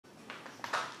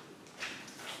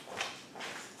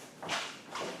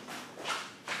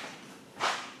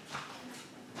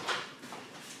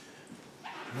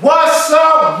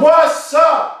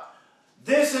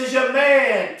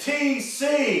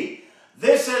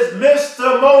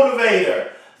Mr.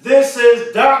 Motivator. This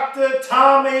is Dr.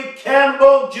 Tommy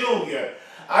Campbell Jr.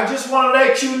 I just want to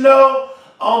let you know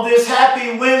on this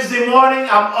happy Wednesday morning,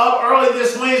 I'm up early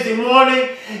this Wednesday morning.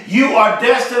 You are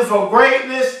destined for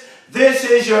greatness. This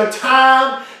is your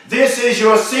time. This is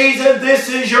your season. This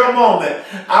is your moment.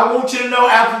 I want you to know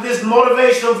after this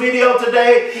motivational video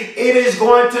today, it is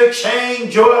going to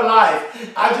change your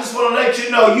life. I just want to let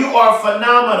you know you are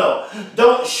phenomenal.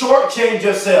 Don't shortchange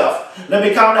yourself. Let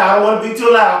me calm down. I don't want to be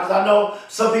too loud because I know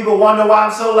some people wonder why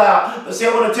I'm so loud. But see,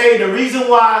 I want to tell you the reason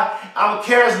why I'm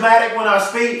charismatic when I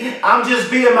speak. I'm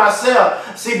just being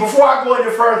myself. See, before I go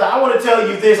any further, I want to tell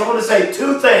you this. I want to say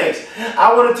two things.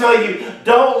 I want to tell you,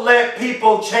 don't let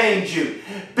people change you.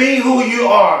 Be who you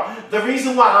are. The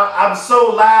reason why I'm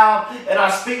so loud and I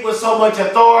speak with so much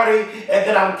authority and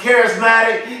that I'm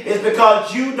charismatic is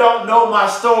because you don't know my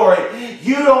story.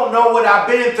 You don't know what I've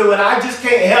been through, and I just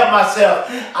can't help myself.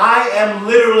 I am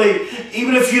literally,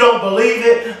 even if you don't believe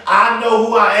it, I know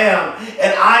who I am,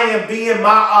 and I am being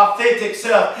my authentic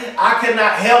self. I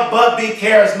cannot help but be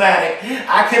charismatic.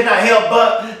 I cannot help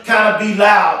but kind of be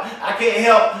loud. I can't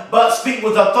help but speak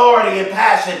with authority and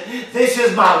passion. This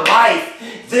is my life.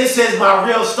 This is my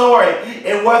real story.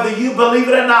 And whether you believe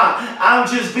it or not, I'm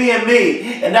just being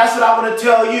me. And that's what I want to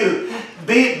tell you.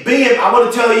 I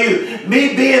want to tell you,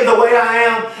 me being the way I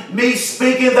am, me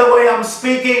speaking the way I'm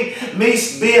speaking, me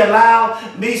being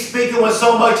loud, me speaking with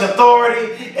so much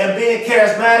authority and being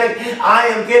charismatic, I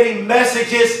am getting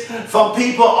messages from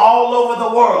people all over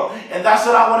the world. And that's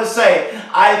what I want to say.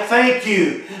 I thank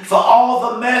you for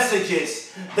all the messages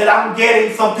that I'm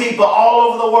getting from people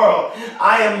all over the world.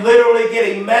 I am literally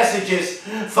getting messages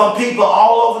from people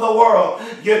all over the world.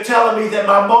 You're telling me that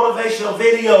my motivational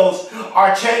videos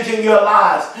are changing your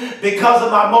lives. Because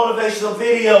of my motivational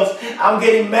videos, I'm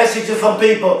getting messages from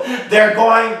people. They're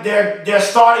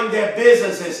starting their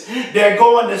businesses. They're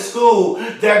going to school.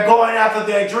 They're going after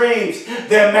their dreams.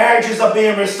 Their marriages are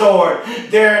being restored.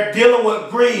 They're dealing with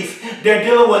grief. They're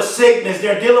dealing with sickness.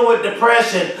 They're dealing with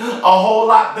depression a whole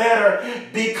lot better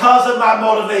because of my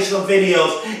motivational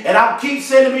videos. And I keep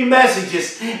sending me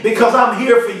messages because I'm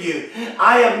here for you.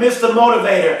 I am Mr.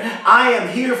 Motivator. I am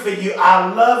here for you.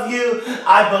 I love you.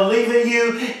 I believe in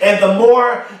you. And the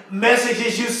more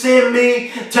messages you send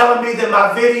me telling me that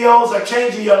my videos are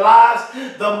changing your lives,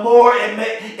 the more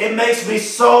it makes me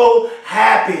so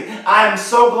happy. I am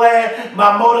so glad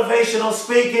my motivational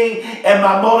speaking and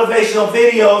my motivational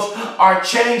videos are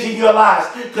changing your lives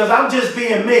because I'm just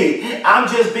being me. I'm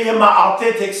just being my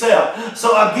authentic self. So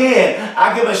again,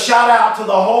 I give a shout out to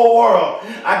the whole world.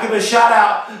 I give a shout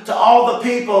out to all the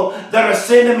people that are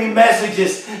sending me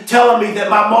messages telling me that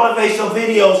my motivational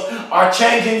videos are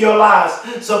changing your lives.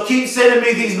 So keep sending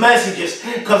me these messages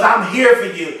because I'm here for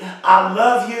you. I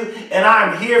love you and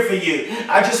I'm here for you.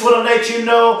 I just want to let you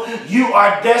know you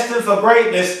are destined for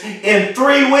greatness. In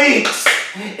 3 weeks,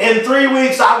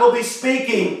 I will be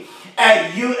speaking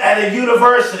at a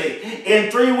university.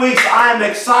 In 3 weeks, I am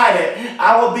excited.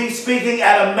 I will be speaking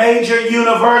at a major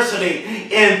university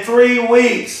in 3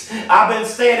 weeks. I've been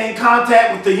staying in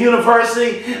contact with the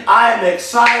university. I am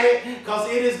excited because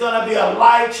it is going to be a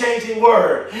life-changing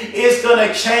word. It's going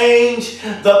to change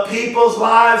the people's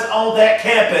lives on that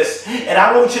campus. And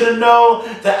I want you to know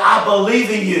that I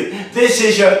believe in you. This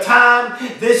is your time.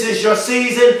 This is your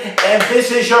season. And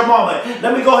this is your moment.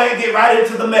 Let me go ahead and get right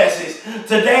into the message.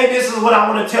 Today, this is what I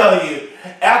want to tell you.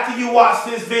 After you watch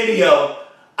this video,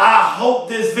 I hope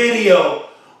this video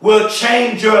will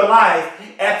change your life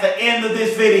at the end of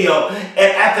this video. And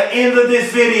at the end of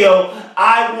this video,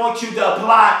 I want you to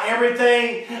apply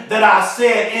everything that I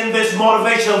said in this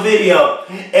motivational video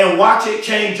and watch it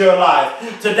change your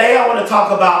life. Today, I want to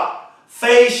talk about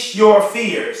face your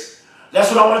fears.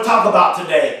 That's what I want to talk about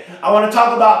today. I want to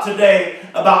talk about today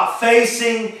about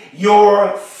facing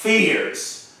your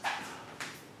fears.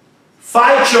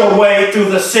 Fight your way through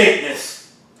the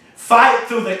sickness. Fight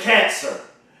through the cancer.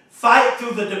 Fight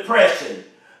through the depression.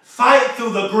 Fight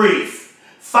through the grief.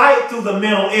 Fight through the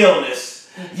mental illness.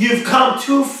 You've come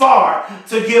too far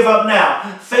to give up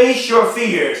now. Face your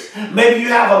fears. Maybe you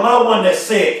have a loved one that's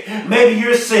sick. Maybe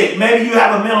you're sick. Maybe you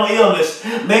have a mental illness.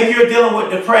 Maybe you're dealing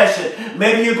with depression.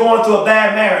 Maybe you're going through a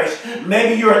bad marriage.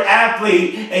 Maybe you're an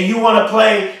athlete and you want to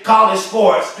play college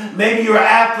sports. Maybe you're an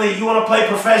athlete, you want to play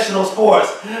professional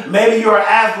sports. Maybe you're an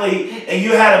athlete and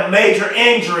you had a major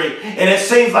injury and it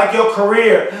seems like your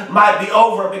career might be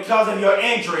over because of your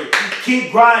injury.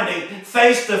 Keep grinding.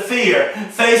 Face the fear.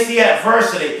 Face the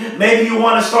adversity. Maybe you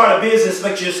want to start a business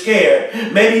but you're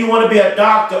scared. Maybe you want to be a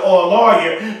doctor or a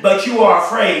lawyer but you are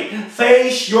afraid.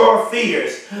 Face your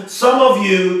fears. Some of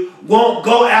you won't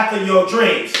go after your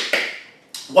dreams.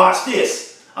 Watch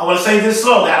this. I want to say this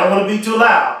slowly. I don't want to be too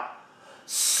loud.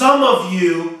 Some of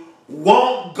you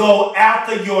won't go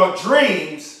after your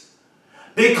dreams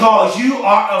because you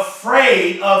are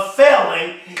afraid of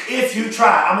failing if you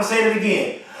try. I'm going to say it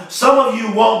again. Some of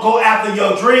you won't go after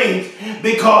your dreams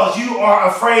because you are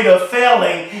afraid of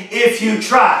failing if you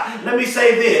try. Let me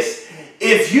say this.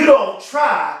 If you don't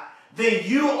try, then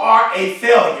you are a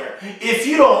failure. If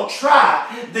you don't try,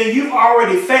 then you've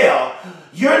already failed.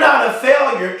 You're not a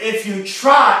failure if you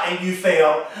try and you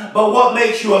fail, but what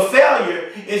makes you a failure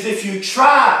is if you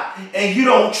try and you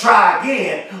don't try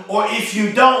again, or if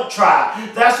you don't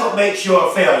try. That's what makes you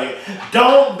a failure.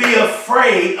 Don't be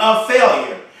afraid of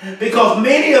failure, because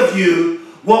many of you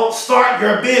won't start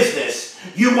your business.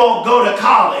 You won't go to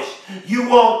college. You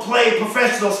won't play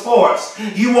professional sports.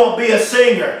 You won't be a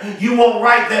singer. You won't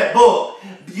write that book.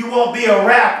 You won't be a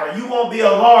rapper. You won't be a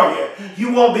lawyer.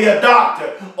 You won't be a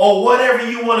doctor or whatever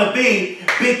you want to be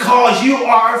because you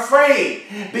are afraid.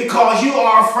 Because you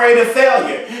are afraid of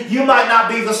failure. You might not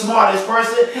be the smartest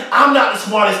person. I'm not the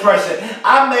smartest person.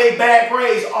 I made bad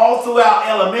grades all throughout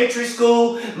elementary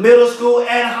school, middle school,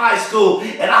 and high school.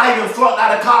 And I even flunked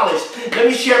out of college. Let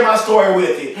me share my story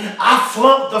with you. I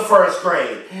flunked the first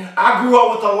grade. I grew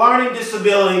up with a learning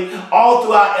disability all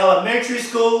throughout elementary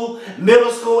school,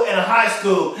 middle school, and high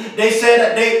school. They said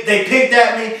that they picked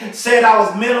at me, said I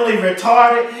was mentally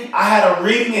retarded. I had a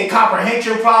reading and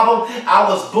comprehension problem. I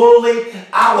was bullied.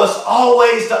 I was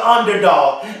always the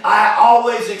underdog. I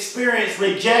always experienced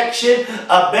rejection,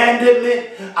 abandonment.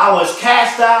 I was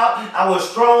cast out. I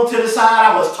was thrown to the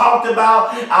side. I was talked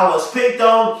about. I was picked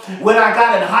on. When I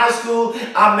got in high school,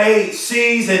 I made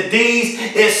C's and D's.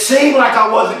 It seemed like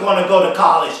I wasn't going to go to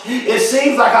college. It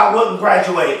seems like I wouldn't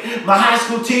graduate. My high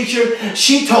school teacher,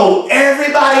 she told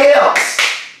everybody else.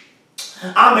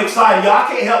 I'm excited, y'all. I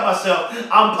can't help myself.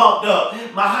 I'm pumped up.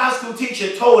 My high school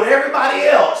teacher told everybody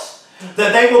else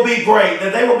that they will be great,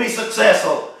 that they will be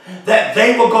successful, that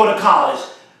they will go to college.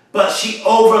 But she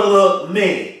overlooked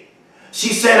me.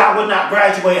 She said I would not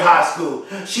graduate high school.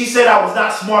 She said I was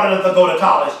not smart enough to go to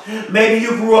college. Maybe you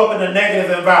grew up in a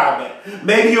negative environment.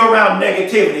 Maybe you're around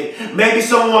negativity. Maybe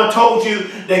someone told you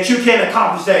that you can't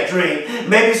accomplish that dream.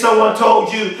 Maybe someone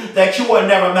told you that you will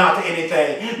never amount to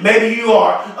anything. Maybe you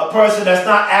are a person that's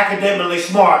not academically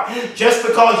smart. Just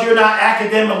because you're not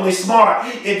academically smart,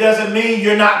 it doesn't mean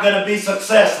you're not going to be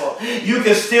successful. You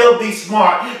can still be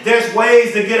smart. There's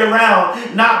ways to get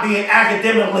around not being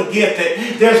academically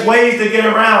gifted. There's ways to get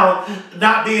around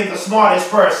not being the smartest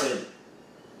person.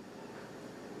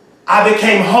 I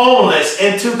became homeless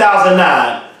in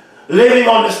 2009, living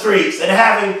on the streets and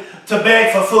having to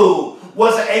beg for food,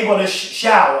 wasn't able to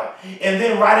shower. And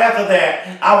then right after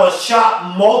that, I was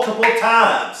shot multiple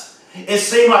times. It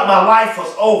seemed like my life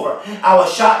was over. I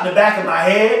was shot in the back of my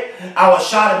head, I was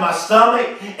shot in my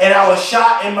stomach, and I was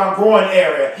shot in my groin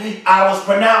area. I was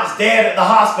pronounced dead at the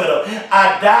hospital.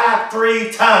 I died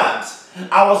 3 times.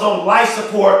 I was on life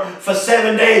support for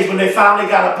 7 days when they finally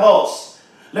got a pulse.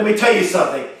 Let me tell you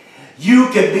something. You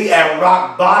can be at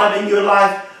rock bottom in your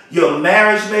life. Your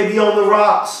marriage may be on the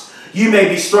rocks. You may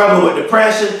be struggling with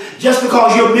depression. Just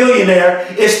because you're a millionaire,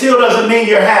 it still doesn't mean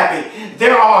you're happy.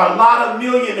 There are a lot of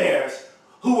millionaires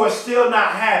who are still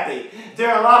not happy.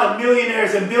 There are a lot of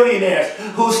millionaires and billionaires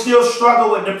who still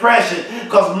struggle with depression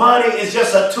because money is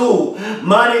just a tool.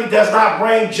 Money does not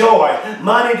bring joy.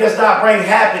 Money does not bring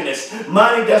happiness.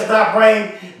 Money does not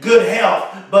bring good health.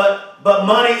 But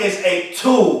money is a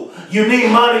tool. You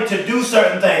need money to do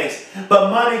certain things,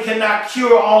 but money cannot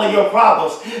cure all of your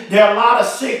problems. There are a lot of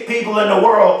sick people in the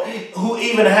world who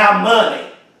even have money.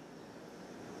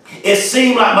 It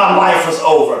seemed like my life was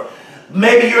over.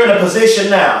 Maybe you're in a position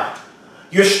now.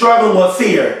 You're struggling with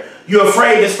fear. You're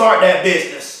afraid to start that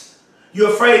business. You're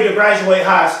afraid to graduate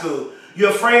high school.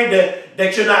 You're afraid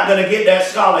that you're not going to get that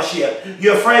scholarship.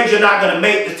 You're afraid you're not going to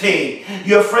make the team.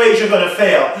 You're afraid you're going to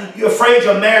fail. You're afraid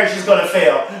your marriage is going to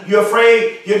fail. You're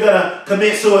afraid you're going to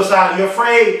commit suicide. You're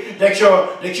afraid that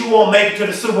you won't make it to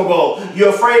the Super Bowl. You're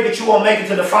afraid that you won't make it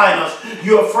to the finals.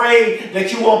 You're afraid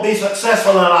that you won't be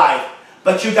successful in life.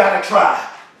 But you got to try.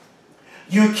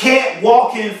 You can't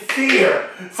walk in fear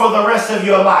for the rest of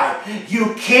your life.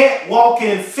 You can't walk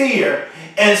in fear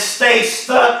and stay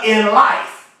stuck in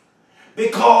life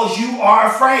because you are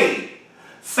afraid.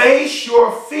 Face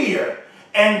your fear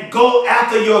and go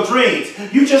after your dreams.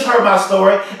 You just heard my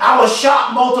story. I was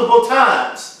shot multiple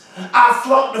times. I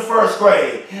flunked the first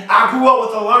grade. I grew up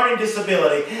with a learning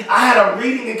disability. I had a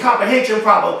reading and comprehension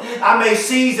problem. I made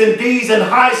C's and D's in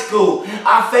high school.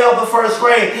 I failed the first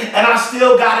grade, and I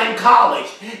still got in college.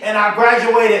 And I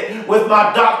graduated with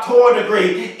my doctoral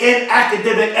degree in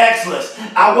academic excellence.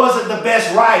 I wasn't the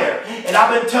best writer, and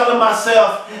I've been telling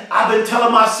myself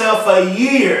for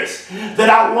years that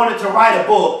I wanted to write a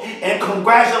book. And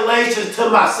congratulations to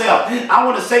myself. I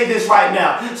want to say this right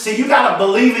now. See, you got to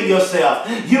believe in yourself.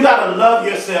 You got to love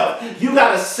yourself. You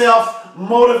got to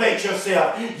self-motivate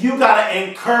yourself. You got to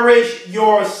encourage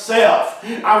yourself.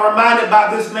 I'm reminded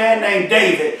by this man named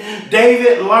David.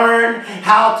 David learned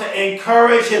how to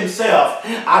encourage himself.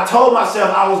 I told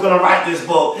myself I was going to write this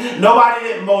book. Nobody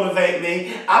didn't motivate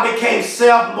me. I became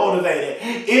self-motivated.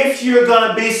 If you're going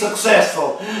to be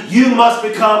successful, you must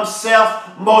become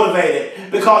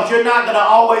self-motivated, because you're not going to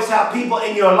always have people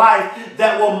in your life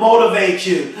that will motivate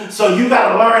you. So you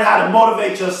got to learn how to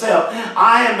motivate yourself.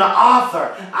 I am the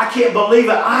author. I can't believe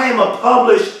it. I am a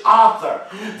published author.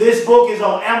 This book is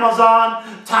on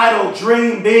Amazon, titled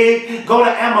Dream Big. Go to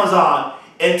Amazon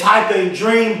and type in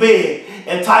Dream Big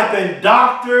and type in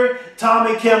Dr.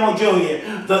 Tommy Campbell Jr.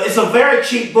 It's a very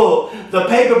cheap book. The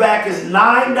paperback is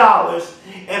 $9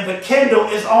 and the Kindle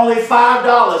is only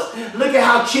 $5. Look at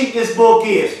how cheap this book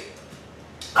is.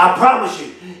 I promise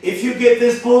you, if you get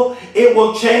this book, it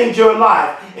will change your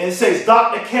life. And it says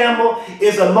Dr. Campbell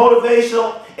is a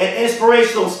motivational and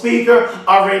inspirational speaker,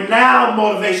 a renowned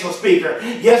motivational speaker.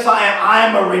 Yes, I am. I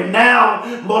am a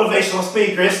renowned motivational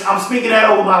speaker. I'm speaking that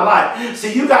over my life.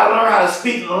 See, you got to learn how to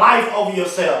speak life over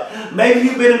yourself. Maybe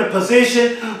you've been in a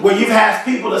position where you've had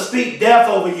people to speak death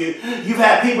over you. You've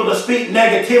had people to speak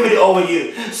negativity over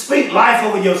you. Speak life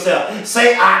over yourself.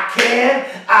 Say, I can,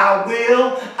 I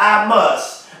will, I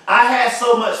must. I had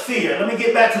so much fear. Let me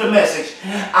get back to the message.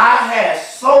 I had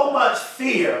so much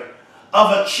fear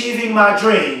of achieving my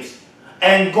dreams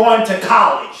and going to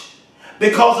college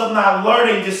because of my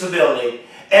learning disability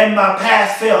and my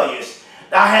past failures.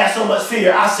 I had so much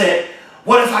fear. I said,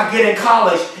 what if I get in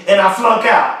college and I flunk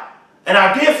out? And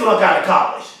I did flunk out of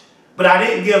college, but I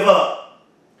didn't give up.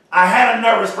 I had a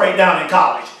nervous breakdown in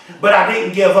college, but I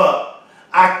didn't give up.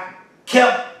 I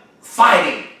kept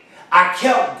fighting. I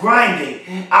kept grinding.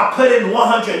 I put in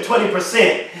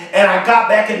 120%, and I got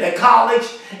back into college,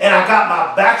 and I got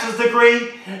my bachelor's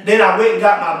degree. Then I went and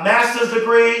got my master's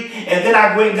degree, and then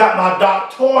I went and got my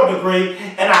doctoral degree,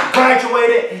 and I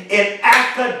graduated in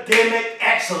academic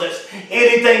excellence.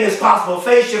 Anything is possible.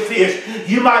 Face your fears.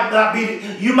 You might not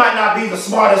be the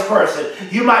smartest person.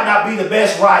 You might not be the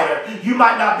best writer. You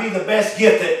might not be the best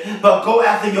gifted, but go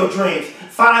after your dreams.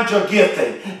 Find your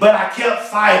gifting. But I kept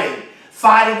fighting.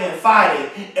 And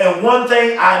fighting. And one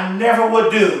thing I never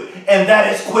would do, and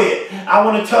that is quit. I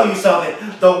want to tell you something.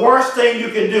 The worst thing you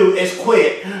can do is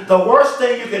quit. The worst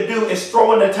thing you can do is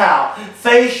throw in the towel.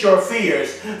 Face your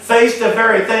fears. Face the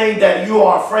very thing that you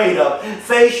are afraid of.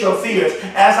 Face your fears.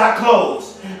 As I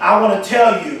close, I want to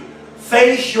tell you,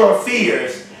 face your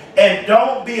fears and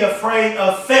don't be afraid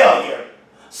of failure.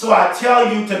 So I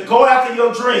tell you to go after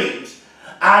your dreams.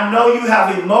 I know you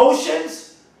have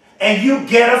emotions and you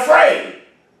get afraid.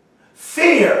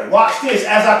 Fear, watch this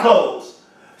as I close.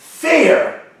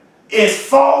 Fear is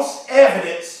false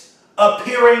evidence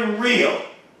appearing real.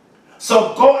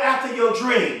 So go after your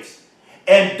dreams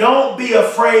and don't be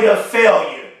afraid of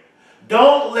failure.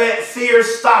 Don't let fear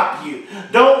stop you.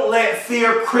 Don't let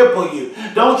fear cripple you.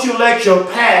 Don't you let your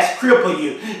past cripple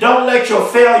you. Don't let your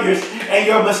failures and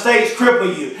your mistakes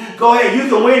cripple you. Go ahead. You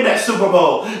can win that Super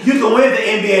Bowl. You can win the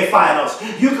NBA Finals.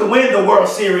 You can win the World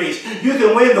Series. You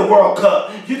can win the World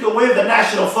Cup. You can win the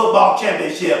National Football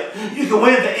Championship. You can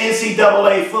win the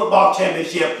NCAA Football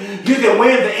Championship. You can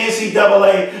win the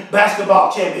NCAA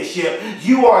Basketball Championship.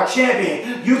 You are a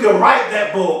champion. You can write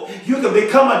that book. You can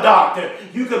become a doctor.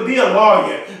 You can be a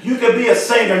lawyer. You can be a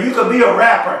singer. You can be a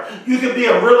rapper. You can be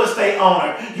a real estate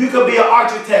owner. You can be an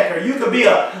architect. You can be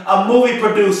a movie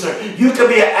producer. You can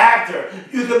be an actor.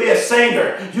 You can be a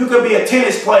singer. You can be a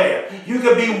tennis player. You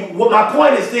can be, my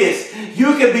point is this,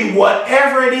 you can be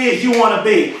whatever it is you want to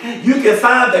be. You can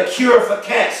find the cure for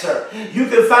cancer. You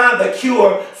can find the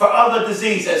cure for other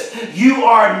diseases. You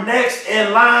are next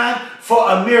in line for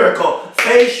a miracle.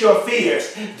 Face your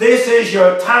fears. This is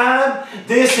your time.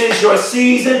 This is your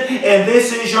season. And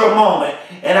this is your moment.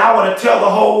 And I want to tell the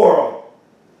whole world.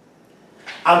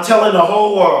 I'm telling the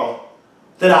whole world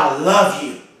that I love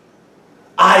you.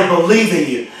 I believe in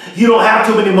you. You don't have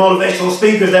too many motivational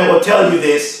speakers that will tell you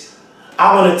this.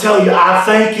 I want to tell you, I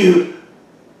thank you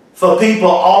for people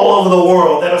all over the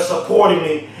world that are supporting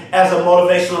me as a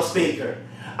motivational speaker.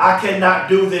 I cannot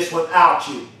do this without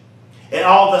you. And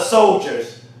all the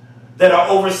soldiers that are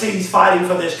overseas fighting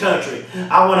for this country.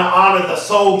 I want to honor the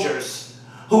soldiers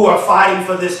who are fighting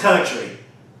for this country.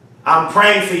 I'm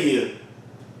praying for you.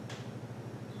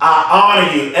 I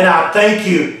honor you and I thank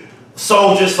you,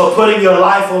 soldiers, for putting your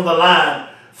life on the line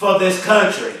for this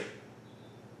country.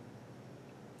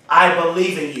 I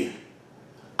believe in you.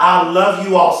 I love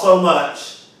you all so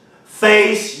much.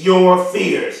 Face your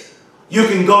fears. You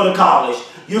can go to college.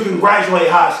 You can graduate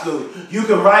high school. You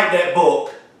can write that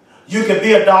book. You can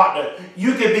be a doctor.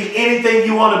 You can be anything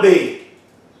you want to be.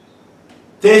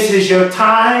 This is your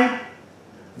time.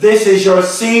 This is your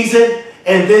season.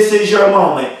 And this is your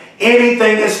moment.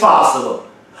 Anything is possible.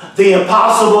 The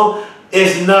impossible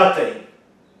is nothing.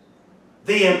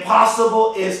 The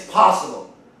impossible is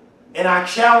possible. And I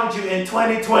challenge you in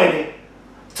 2020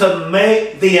 to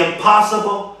make the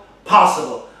impossible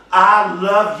possible. I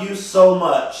love you so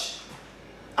much.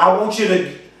 I want you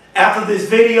to, after this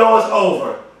video is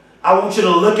over, I want you to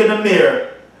look in the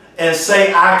mirror and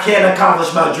say, I can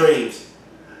accomplish my dreams.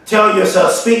 Tell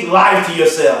yourself, speak life to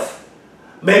yourself.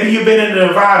 Maybe you've been in an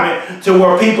environment to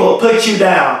where people put you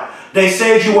down. They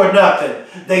said you were nothing.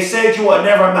 They said you would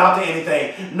never amount to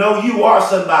anything. No, you are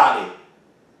somebody.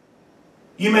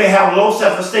 You may have low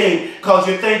self-esteem because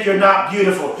you think you're not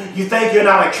beautiful. You think you're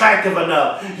not attractive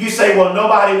enough. You say, well,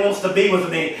 nobody wants to be with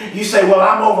me. You say, well,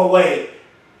 I'm overweight.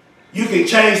 You can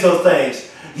change those things.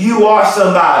 You are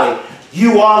somebody.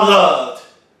 You are loved.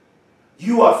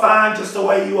 You are fine just the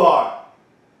way you are.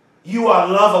 You are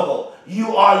lovable.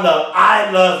 You are loved.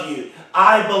 I love you.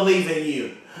 I believe in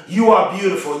you. You are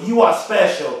beautiful. You are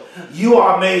special. You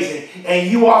are amazing. And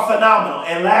you are phenomenal.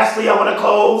 And lastly, I want to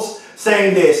close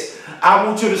saying this. I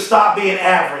want you to stop being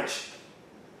average.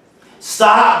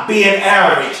 Stop being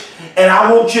average. And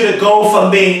I want you to go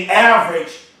from being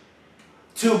average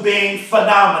to being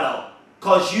phenomenal.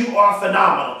 Because you are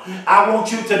phenomenal. I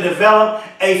want you to develop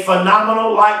a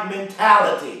phenomenal-like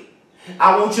mentality.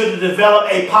 I want you to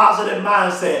develop a positive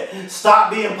mindset.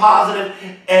 Stop being positive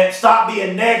and stop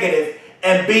being negative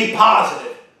and be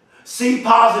positive. See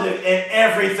positive in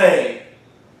everything.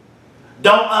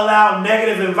 Don't allow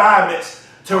negative environments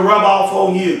to rub off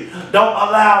on you. Don't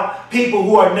allow people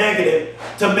who are negative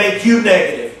to make you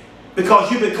negative,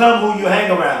 because you become who you hang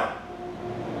around.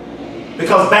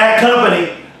 Because bad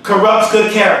company corrupts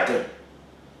good character.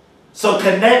 So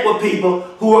connect with people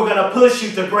who are going to push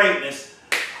you to greatness.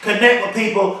 Connect with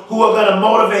people who are going to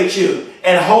motivate you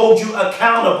and hold you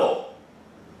accountable.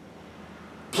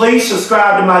 Please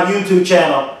subscribe to my YouTube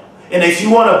channel. And if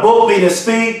you want to book me to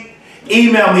speak,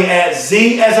 email me at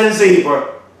Z as in zebra,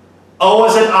 O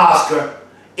as in Oscar,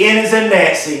 N as in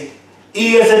Nancy,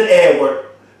 E as in Edward,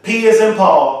 P as in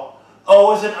Paul,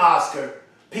 O as in Oscar,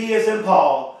 P as in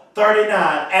Paul,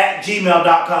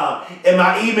 39@gmail.com. And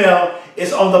my email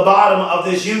is on the bottom of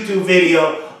this YouTube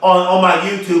video on my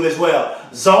YouTube as well.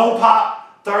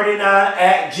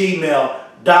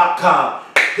 zonepop39@gmail.com.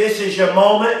 This is your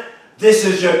moment. This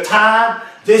is your time.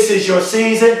 This is your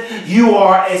season. You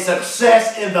are a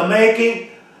success in the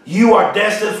making. You are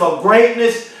destined for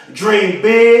greatness. Dream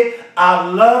big. I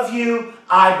love you.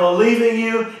 I believe in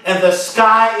you. And the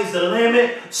sky is the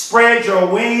limit. Spread your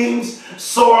wings.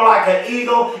 Soar like an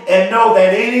eagle. And know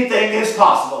that anything is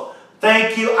possible.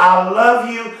 Thank you. I love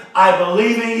you. I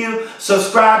believe in you.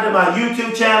 Subscribe to my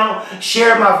YouTube channel.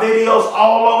 Share my videos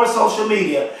all over social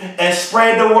media. And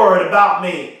spread the word about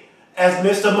me as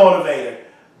Mr. Motivator,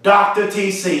 Dr.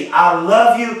 TC. I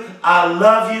love you. I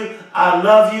love you. I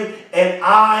love you. And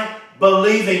I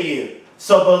believe in you.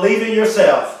 So believe in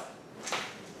yourself.